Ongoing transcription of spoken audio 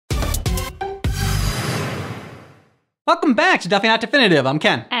Welcome back to Definitely Not Definitive. I'm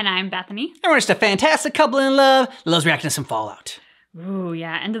Ken. And I'm Bethany. And we're just a fantastic couple in love. Loves reacting to some Fallout. Ooh,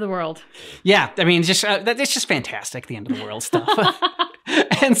 yeah, end of the world. Yeah, I mean, it's just fantastic, the end of the world stuff.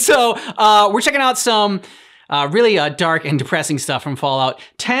 And so we're checking out some really dark and depressing stuff from Fallout.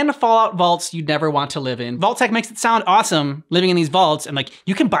 10 Fallout vaults you'd never want to live in. Vault Tech makes it sound awesome living in these vaults, and like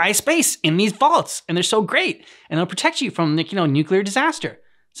you can buy space in these vaults, and they're so great, and they'll protect you from nuclear disaster.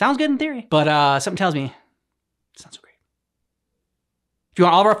 Sounds good in theory, but something tells me it sounds so great. If you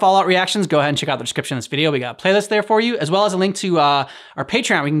want all of our Fallout reactions, go ahead and check out the description of this video. We got a playlist there for you, as well as a link to our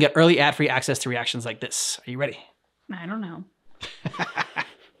Patreon where you can get early ad-free access to reactions like this. Are you ready? I don't know.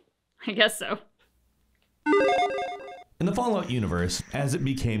 I guess so. In the Fallout universe, as it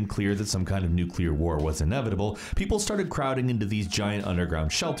became clear that some kind of nuclear war was inevitable, people started crowding into these giant underground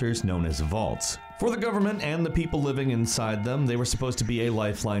shelters known as vaults. For the government and the people living inside them, they were supposed to be a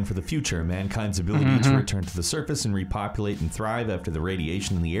lifeline for the future, mankind's ability to return to the surface and repopulate and thrive after the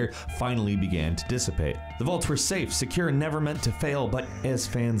radiation in the air finally began to dissipate. The vaults were safe, secure, and never meant to fail, but as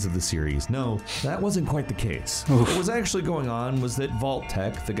fans of the series know, that wasn't quite the case. What was actually going on was that Vault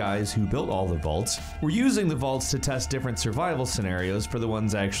Tech, the guys who built all the vaults, were using the vaults to test different survival scenarios for the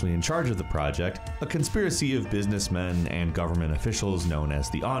ones actually in charge of the project, a conspiracy of businessmen and government officials known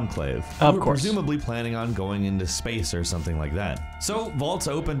as the Enclave. Of course. Presumably planning on going into space or something like that. So vaults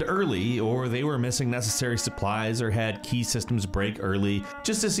opened early, or they were missing necessary supplies or had key systems break early,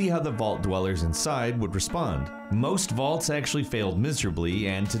 just to see how the vault dwellers inside would respond. Most vaults actually failed miserably,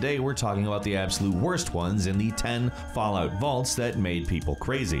 and today we're talking about the absolute worst ones in the 10 Fallout vaults that made people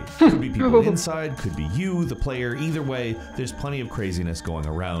crazy. Could be people inside, could be you, the player, either way, there's plenty of craziness going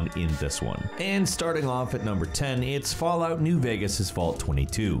around in this one. And starting off at number 10, it's Fallout New Vegas' Vault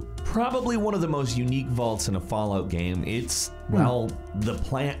 22. Probably one of the most unique vaults in a Fallout game. It's, well, the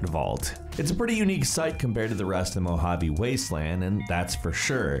Plant Vault. It's a pretty unique site compared to the rest of the Mojave Wasteland, and that's for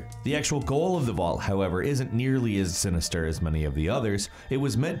sure. The actual goal of the vault, however, isn't nearly as sinister as many of the others. It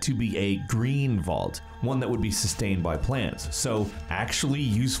was meant to be a green vault, one that would be sustained by plants, so actually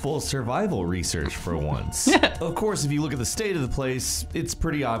useful survival research for once. Of course, if you look at the state of the place, it's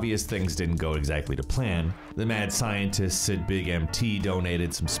pretty obvious things didn't go exactly to plan. The mad scientists at Big MT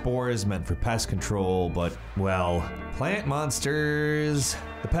donated some spores meant for pest control, but, well, plant monsters.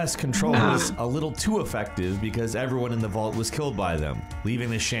 The pest control was a little too effective because everyone in the vault was killed by them, leaving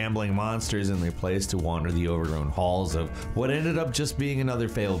the shambling monsters in their place to wander the overgrown halls of what ended up just being another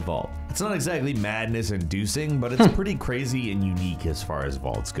failed vault. It's not exactly madness-inducing, but it's pretty crazy and unique as far as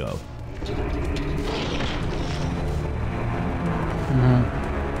vaults go.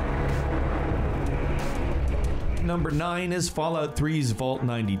 Number 9 is Fallout 3's Vault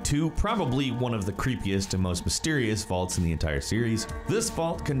 92, probably one of the creepiest and most mysterious vaults in the entire series. This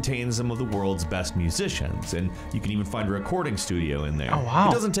vault contains some of the world's best musicians, and you can even find a recording studio in there. Oh, wow.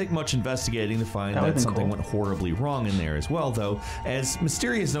 It doesn't take much investigating to find that something went horribly wrong in there as well, though, as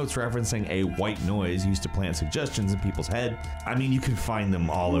mysterious notes referencing a white noise used to plant suggestions in people's head. I mean, you can find them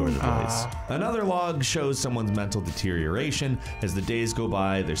all over the place. Another log shows someone's mental deterioration. As the days go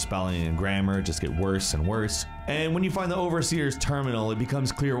by, their spelling and grammar just get worse and worse. And when you find the Overseer's terminal, it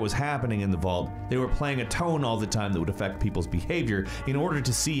becomes clear what was happening in the vault. They were playing a tone all the time that would affect people's behavior in order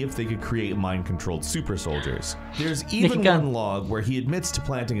to see if they could create mind-controlled super soldiers. There's even one log where he admits to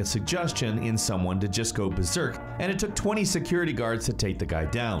planting a suggestion in someone to just go berserk, and it took 20 security guards to take the guy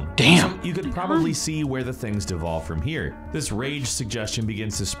down. Damn. So you could probably see where the things devolve from here. This rage suggestion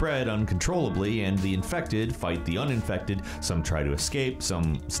begins to spread uncontrollably, and the infected fight the uninfected. Some try to escape,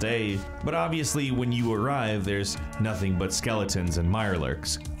 some stay. But obviously, when you arrive, there's nothing but skeletons and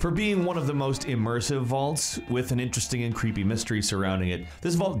mirelurks. For being one of the most immersive vaults, with an interesting and creepy mystery surrounding it,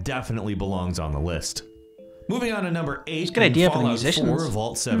 this vault definitely belongs on the list. Moving on to number 8, good idea for the Fallout musicians. 4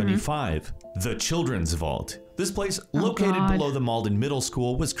 Vault 75, the Children's Vault. This place, located below the Malden Middle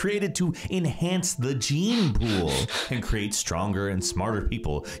School, was created to enhance the gene pool and create stronger and smarter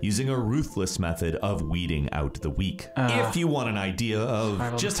people using a ruthless method of weeding out the weak. If you want an idea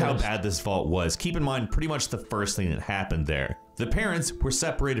of just how bad this vault was, keep in mind pretty much the first thing that happened there. The parents were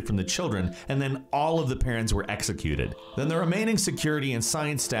separated from the children, and then all of the parents were executed. Then the remaining security and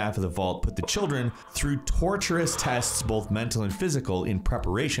science staff of the vault put the children through torturous tests, both mental and physical, in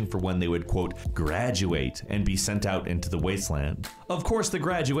preparation for when they would, quote, graduate and be sent out into the wasteland. Of course, the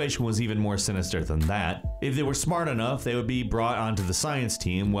graduation was even more sinister than that. If they were smart enough, they would be brought onto the science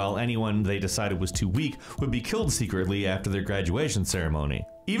team, while anyone they decided was too weak would be killed secretly after their graduation ceremony.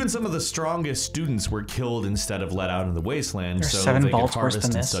 Even some of the strongest students were killed instead of let out in the wasteland There's so 7 they could vaults worse harvest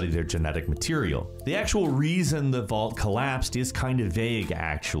than and this. study their genetic material. The actual reason the vault collapsed is kind of vague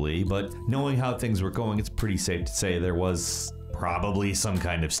actually, but knowing how things were going, it's pretty safe to say there was probably some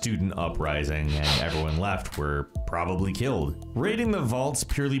kind of student uprising and everyone left were probably killed. Rating the vaults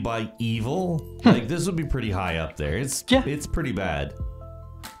purely by evil, like this would be pretty high up there. It's pretty bad.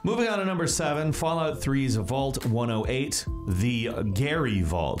 Moving on to number 7, Fallout 3's Vault 108, the Gary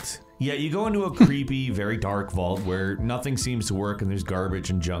Vault. Yeah, you go into a creepy, very dark vault where nothing seems to work and there's garbage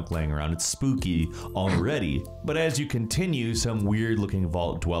and junk laying around. It's spooky already. But as you continue, some weird looking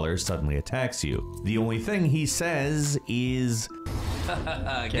vault dweller suddenly attacks you. The only thing he says is...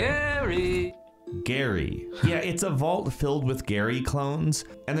 Gary! Gary. Yeah, it's a vault filled with Gary clones,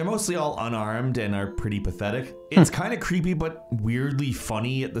 and they're mostly all unarmed and are pretty pathetic. It's kind of creepy, but weirdly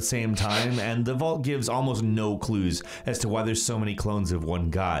funny at the same time, and the vault gives almost no clues as to why there's so many clones of one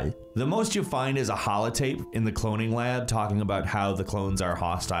guy. The most you find is a holotape in the cloning lab talking about how the clones are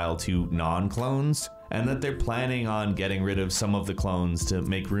hostile to non-clones, and that they're planning on getting rid of some of the clones to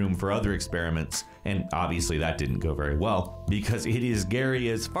make room for other experiments. And obviously that didn't go very well, because it is Gary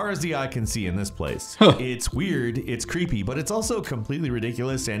as far as the eye can see in this place. It's weird, it's creepy, but it's also completely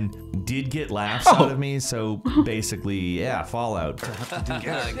ridiculous and did get laughs out of me, so basically, yeah, Fallout.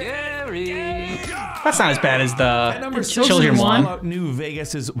 Gary! That's not as bad as At the number 6, children one. Fallout New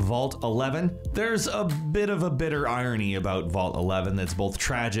Vegas' Vault 11. There's a bit of a bitter irony about Vault 11 that's both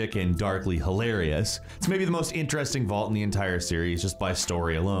tragic and darkly hilarious. It's maybe the most interesting vault in the entire series, just by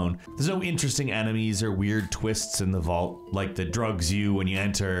story alone. There's no interesting enemies or weird twists in the vault, like that drugs you when you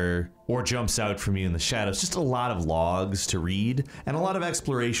enter or jumps out from you in the shadows. Just a lot of logs to read and a lot of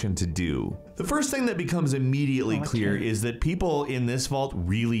exploration to do. The first thing that becomes immediately clear is that people in this vault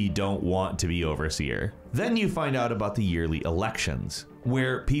really don't want to be Overseer. Then you find out about the yearly elections,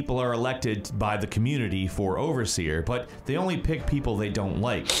 where people are elected by the community for Overseer, but they only pick people they don't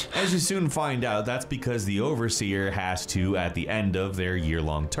like. As you soon find out, that's because the Overseer has to, at the end of their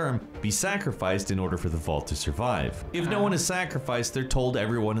year-long term, be sacrificed in order for the vault to survive. If no one is sacrificed, they're told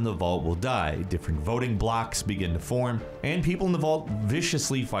everyone in the vault will die. Different voting blocks begin to form, and people in the vault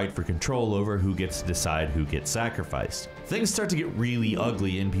viciously fight for control over who gets to decide who gets sacrificed. Things start to get really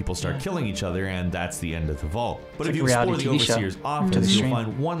ugly and people start killing each other, and that's the end of the vault. But if you explore the Overseer's office, you'll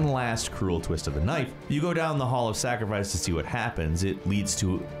find one last cruel twist of the knife. You go down the Hall of Sacrifice to see what happens. It leads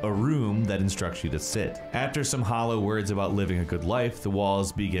to a room that instructs you to sit. After some hollow words about living a good life, the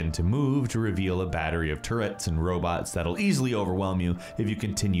walls begin to move to reveal a battery of turrets and robots that'll easily overwhelm you if you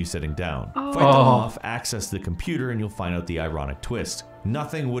continue sitting down. Fight them off, access the computer, and you'll find out the ironic twist.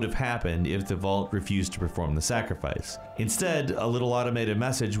 Nothing would have happened if the vault refused to perform the sacrifice. Instead, a little automated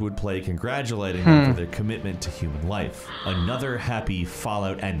message would play congratulating them for their commitment to human life. Another happy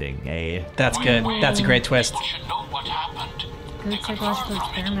Fallout ending, eh? That's good. That's a great twist. People should know what happened. Good psychological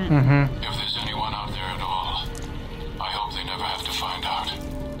experiment. If there's anyone out there at all, I hope they never have to find out.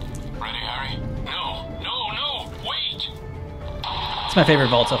 Ready, Harry? No, wait! It's my favorite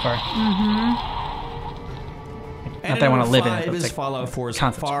vault so far. Not that I want to live in it. But is it's like Fallout 4's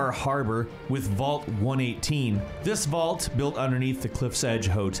Far Harbor with Vault 118. This vault, built underneath the Cliff's Edge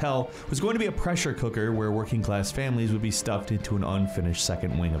Hotel, was going to be a pressure cooker where working class families would be stuffed into an unfinished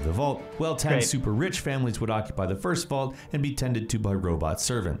second wing of the vault, while 10 super rich families would occupy the first vault and be tended to by robot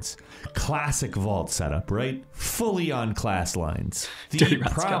servants. Classic vault setup, right? Fully on class lines. The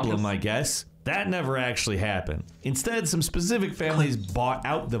problem, I guess, that never actually happened. Instead, some specific families bought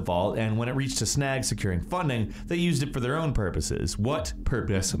out the vault, and when it reached a snag securing funding, they used it for their own purposes. What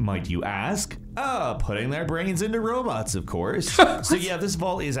purpose, might you ask? Putting their brains into robots, of course. So yeah, this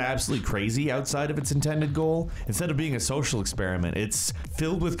vault is absolutely crazy outside of its intended goal. Instead of being a social experiment, it's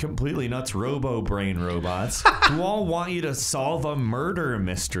filled with completely nuts robo-brain robots who all want you to solve a murder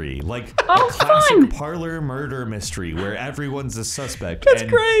mystery. Like a classic parlor murder mystery where everyone's a suspect. That's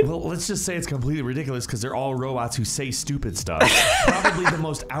great. Well, let's just say it's completely ridiculous because they're all robots who say stupid stuff. Probably the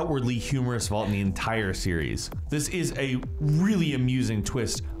most outwardly humorous vault in the entire series. This is a really amusing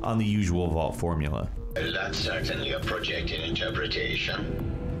twist on the usual vault formula. Well, that's certainly a projected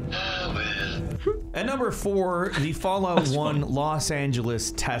interpretation. Well. At number 4, the Fallout 1 Los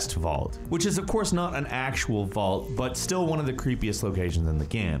Angeles Test Vault, which is of course not an actual vault, but still one of the creepiest locations in the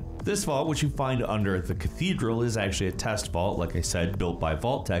game. This vault, which you find under the cathedral, is actually a test vault, like I said, built by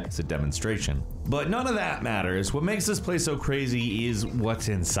Vault-Tec as a demonstration. But none of that matters. What makes this place so crazy is what's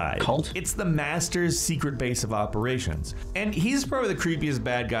inside. Cult? It's the Master's secret base of operations. And he's probably the creepiest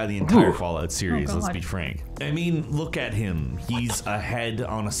bad guy in the entire Fallout series, let's be frank. I mean, look at him. He's a head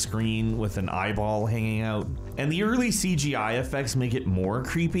on a screen with an eyeball hanging out. And the early CGI effects make it more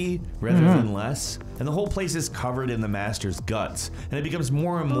creepy rather than less. And the whole place is covered in the Master's guts. And it becomes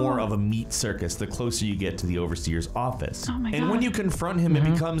more and more of a meat circus the closer you get to the Overseer's office. Oh my and God. when you confront him, it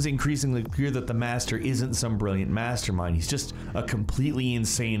becomes increasingly clear that the Master isn't some brilliant mastermind. He's just a completely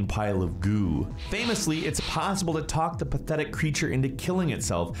insane pile of goo. Famously, it's possible to talk the pathetic creature into killing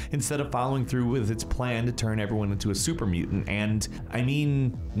itself instead of following through with its plan to turn everyone into a super mutant. And I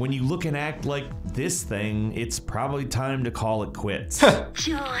mean, when you look and act like this thing, it's probably time to call it quits.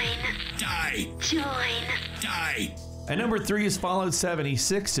 Join. Die! Join. Die! At number 3 is Fallout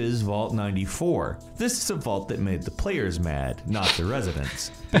 76's Vault 94. This is a vault that made the players mad, not the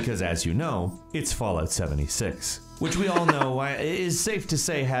residents. Because as you know, it's Fallout 76. Which we all know is safe to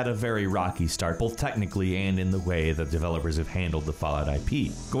say had a very rocky start, both technically and in the way that developers have handled the Fallout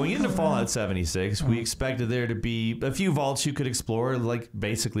IP. Going into Fallout 76, we expected there to be a few vaults you could explore, like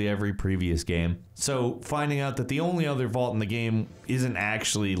basically every previous game. So finding out that the only other vault in the game isn't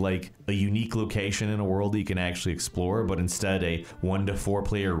actually like a unique location in a world that you can actually explore, but instead a 1 to 4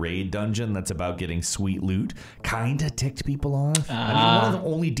 player raid dungeon that's about getting sweet loot, kinda ticked people off. I mean, one of the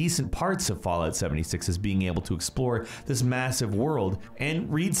only decent parts of Fallout 76 is being able to explore this massive world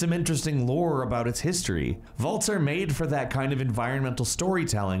and read some interesting lore about its history. Vaults are made for that kind of environmental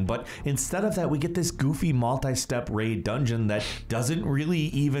storytelling, but instead of that, we get this goofy multi-step raid dungeon that doesn't really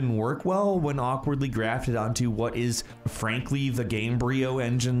even work well when awkwardly grafted onto what is, frankly, the Gamebryo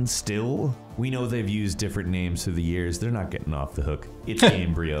engine still. We know they've used different names through the years. They're not getting off the hook. It's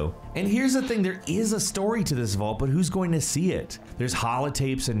Gamebryo. And here's the thing, there is a story to this vault, but who's going to see it? There's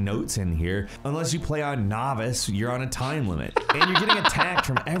holotapes and notes in here. Unless you play on Novice, you're on a time limit. And you're getting attacked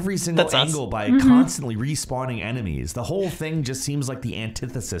from every single angle by constantly respawning enemies. The whole thing just seems like the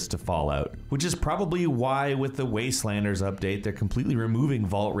antithesis to Fallout, which is probably why with the Wastelanders update, they're completely removing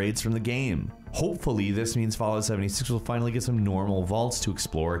vault raids from the game. Hopefully, this means Fallout 76 will finally get some normal vaults to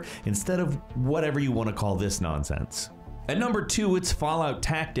explore instead of whatever you want to call this nonsense. At number 2, it's Fallout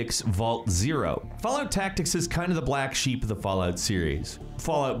Tactics Vault 0. Fallout Tactics is kind of the black sheep of the Fallout series.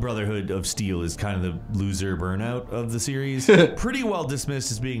 Fallout Brotherhood of Steel is kind of the loser Burnout of the series. Pretty well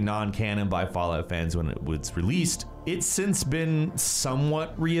dismissed as being non-canon by Fallout fans when it was released. It's since been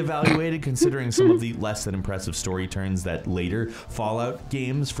somewhat reevaluated considering some of the less than impressive story turns that later Fallout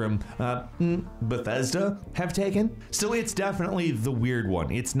games from Bethesda have taken. Still, it's definitely the weird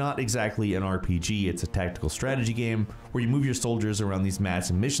one. It's not exactly an RPG, it's a tactical strategy game where you move your soldiers around these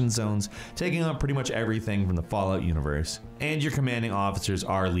massive mission zones, taking on pretty much everything from the Fallout universe. And your commanding officers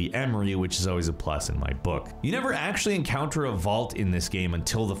are Lee Emery, which is always a plus in my book. You never actually encounter a vault in this game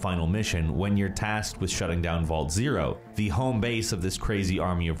until the final mission, when you're tasked with shutting down Vault 0, the home base of this crazy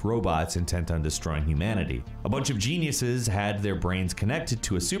army of robots intent on destroying humanity. A bunch of geniuses had their brains connected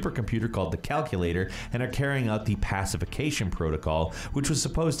to a supercomputer called the Calculator and are carrying out the pacification protocol, which was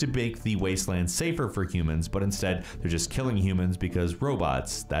supposed to make the wasteland safer for humans, but instead they're just killing humans because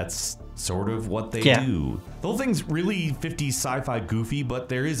robots. That's sort of what they do. The whole thing's really 50s sci-fi goofy, but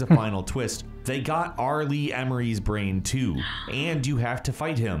there is a final twist. They got R. Lee Emery's brain too, and you have to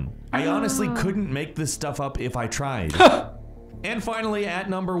fight him. I honestly couldn't make this stuff up if I tried. And finally, at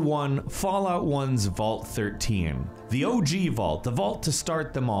number 1, Fallout 1's Vault 13. The OG vault, the vault to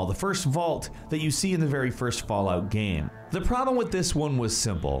start them all, the first vault that you see in the very first Fallout game. The problem with this one was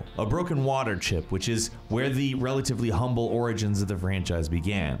simple: a broken water chip, which is where the relatively humble origins of the franchise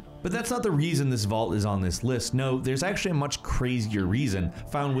began. But that's not the reason this vault is on this list. No, there's actually a much crazier reason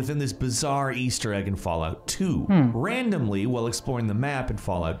found within this bizarre Easter egg in Fallout 2. Randomly, while exploring the map in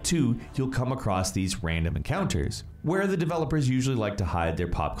Fallout 2, you'll come across these random encounters, where the developers usually like to hide their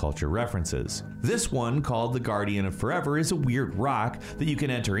pop culture references. This one, called the Guardian of Forever, is a weird rock that you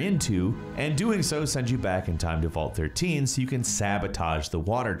can enter into, and doing so sends you back in time to Vault 13 so you can sabotage the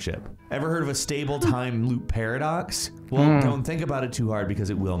water chip. Ever heard of a stable time loop paradox? Well, don't think about it too hard because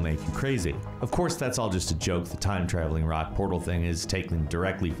it will make you crazy. Of course, that's all just a joke. The time traveling rock portal thing is taken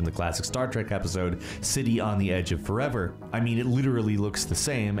directly from the classic Star Trek episode, City on the Edge of Forever. I mean, it literally looks the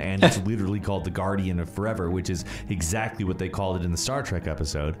same, and it's literally called the Guardian of Forever, which is exactly what they called it in the Star Trek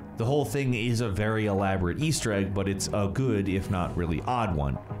episode. The whole thing is a very elaborate Easter egg, but it's a good, if not really odd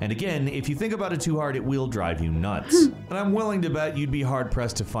one. And again, if you think about it too hard, it will drive you nuts. And I'm willing to bet you'd be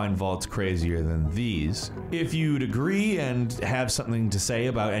hard-pressed to find vaults crazier than these. If you'd agree and have something to say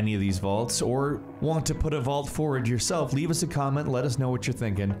about any of these vaults, or want to put a vault forward yourself, leave us a comment, let us know what you're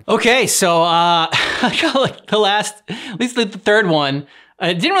thinking. Okay, so I got like the last, at least the third one.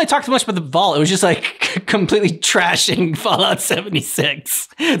 I didn't really talk too much about the vault. It was just like completely trashing Fallout 76.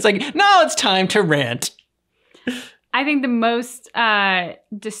 It's like, no, it's time to rant. I think the most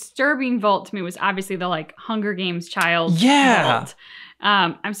disturbing vault to me was obviously the like Hunger Games child vault.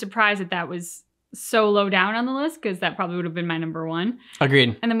 I'm surprised that was so low down on the list because that probably would have been my number one.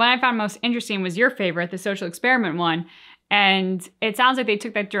 Agreed. And then what I found most interesting was your favorite, the social experiment one. And it sounds like they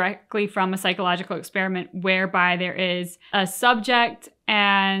took that directly from a psychological experiment whereby there is a subject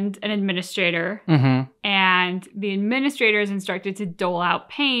and an administrator. And the administrator is instructed to dole out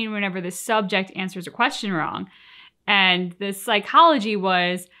pain whenever the subject answers a question wrong. And the psychology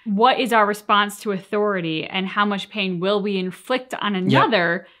was, what is our response to authority and how much pain will we inflict on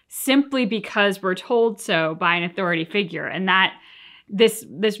another simply because we're told so by an authority figure? And that this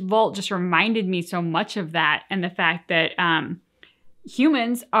vault just reminded me so much of that, and the fact that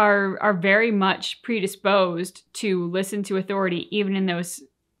humans are very much predisposed to listen to authority even in those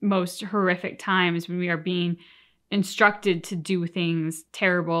most horrific times when we are being instructed to do things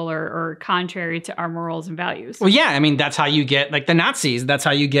terrible or contrary to our morals and values. Well, yeah, I mean, that's how you get like the Nazis. That's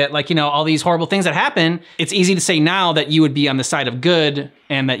how you get like, you know, all these horrible things that happen. It's easy to say now that you would be on the side of good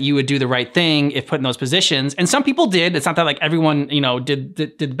and that you would do the right thing if put in those positions. And some people did. It's not that like everyone, you know,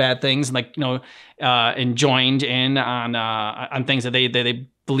 did bad things, like, you know, and joined in on things that they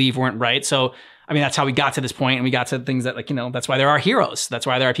believe weren't right. So, I mean, that's how we got to this point, and we got to things that, like, you know, that's why there are heroes. That's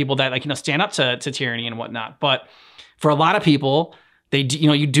why there are people that, like, you know, stand up to tyranny and whatnot. But for a lot of people,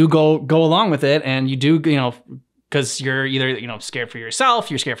 you do go along with it, and you do, you know, because you're either, you know, scared for yourself,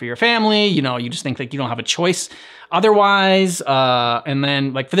 you're scared for your family, you know, you just think like you don't have a choice otherwise. And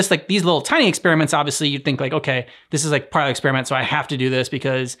then like for this, like these little tiny experiments, obviously you'd think like, okay, this is like part of the experiment, so I have to do this,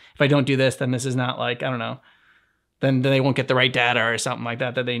 because if I don't do this, then this is not like, I don't know, then they won't get the right data or something like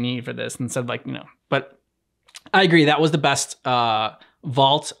that they need for this. Instead of like, you know, but I agree, that was the best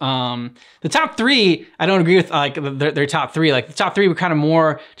vault. The top three, I don't agree with like their top three. Like the top three were kind of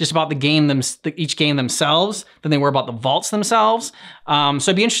more just about the game, each game themselves than they were about the vaults themselves. So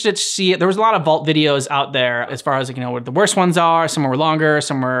I'd be interested to see it. There was a lot of vault videos out there as far as like, you know, what the worst ones are. Some were longer,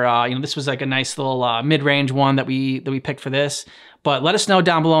 some were, you know, this was like a nice little mid-range one that we picked for this. But let us know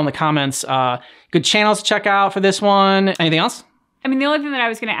down below in the comments. Good channels to check out for this one. Anything else? I mean, the only thing that I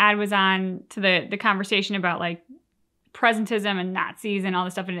was going to add was on to the conversation about like presentism and Nazis and all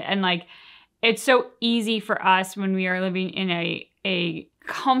this stuff. And like, it's so easy for us when we are living in a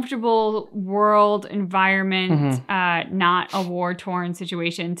comfortable world environment, not a war-torn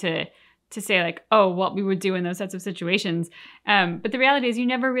situation, to say like, oh, what we would do in those sets of situations. But the reality is you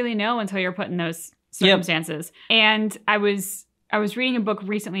never really know until you're put in those circumstances. Yep. And I was reading a book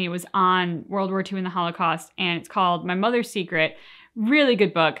recently. It was on World War II and the Holocaust, and it's called My Mother's Secret. Really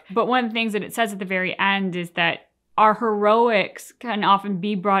good book. But one of the things that it says at the very end is that our heroics can often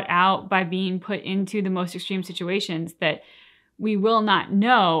be brought out by being put into the most extreme situations that we will not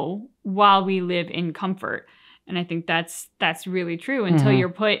know while we live in comfort. And I think that's really true. Until you're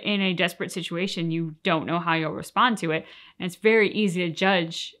put in a desperate situation, you don't know how you'll respond to it. And it's very easy to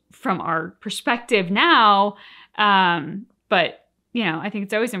judge from our perspective now. But, you know, I think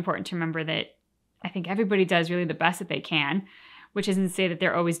it's always important to remember that I think everybody does really the best that they can, which isn't to say that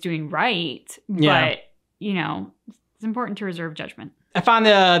they're always doing right. Yeah. But, you know, it's important to reserve judgment. I found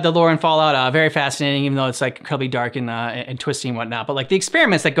the lore in Fallout very fascinating, even though it's like incredibly dark and twisty and whatnot. But like the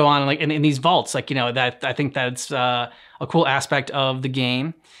experiments that go on like in these vaults, like, you know, that I think that's a cool aspect of the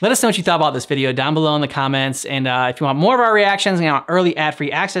game. Let us know what you thought about this video down below in the comments. And if you want more of our reactions and you want early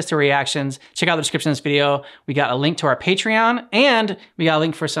ad-free access to reactions, check out the description of this video. We got a link to our Patreon, and we got a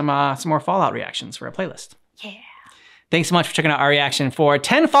link for some more Fallout reactions for a playlist. Yeah. Thanks so much for checking out our reaction for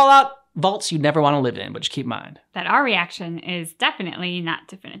 10 Fallout vaults you never want to live in, but just keep in mind that our reaction is definitely not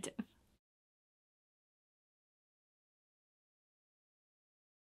definitive.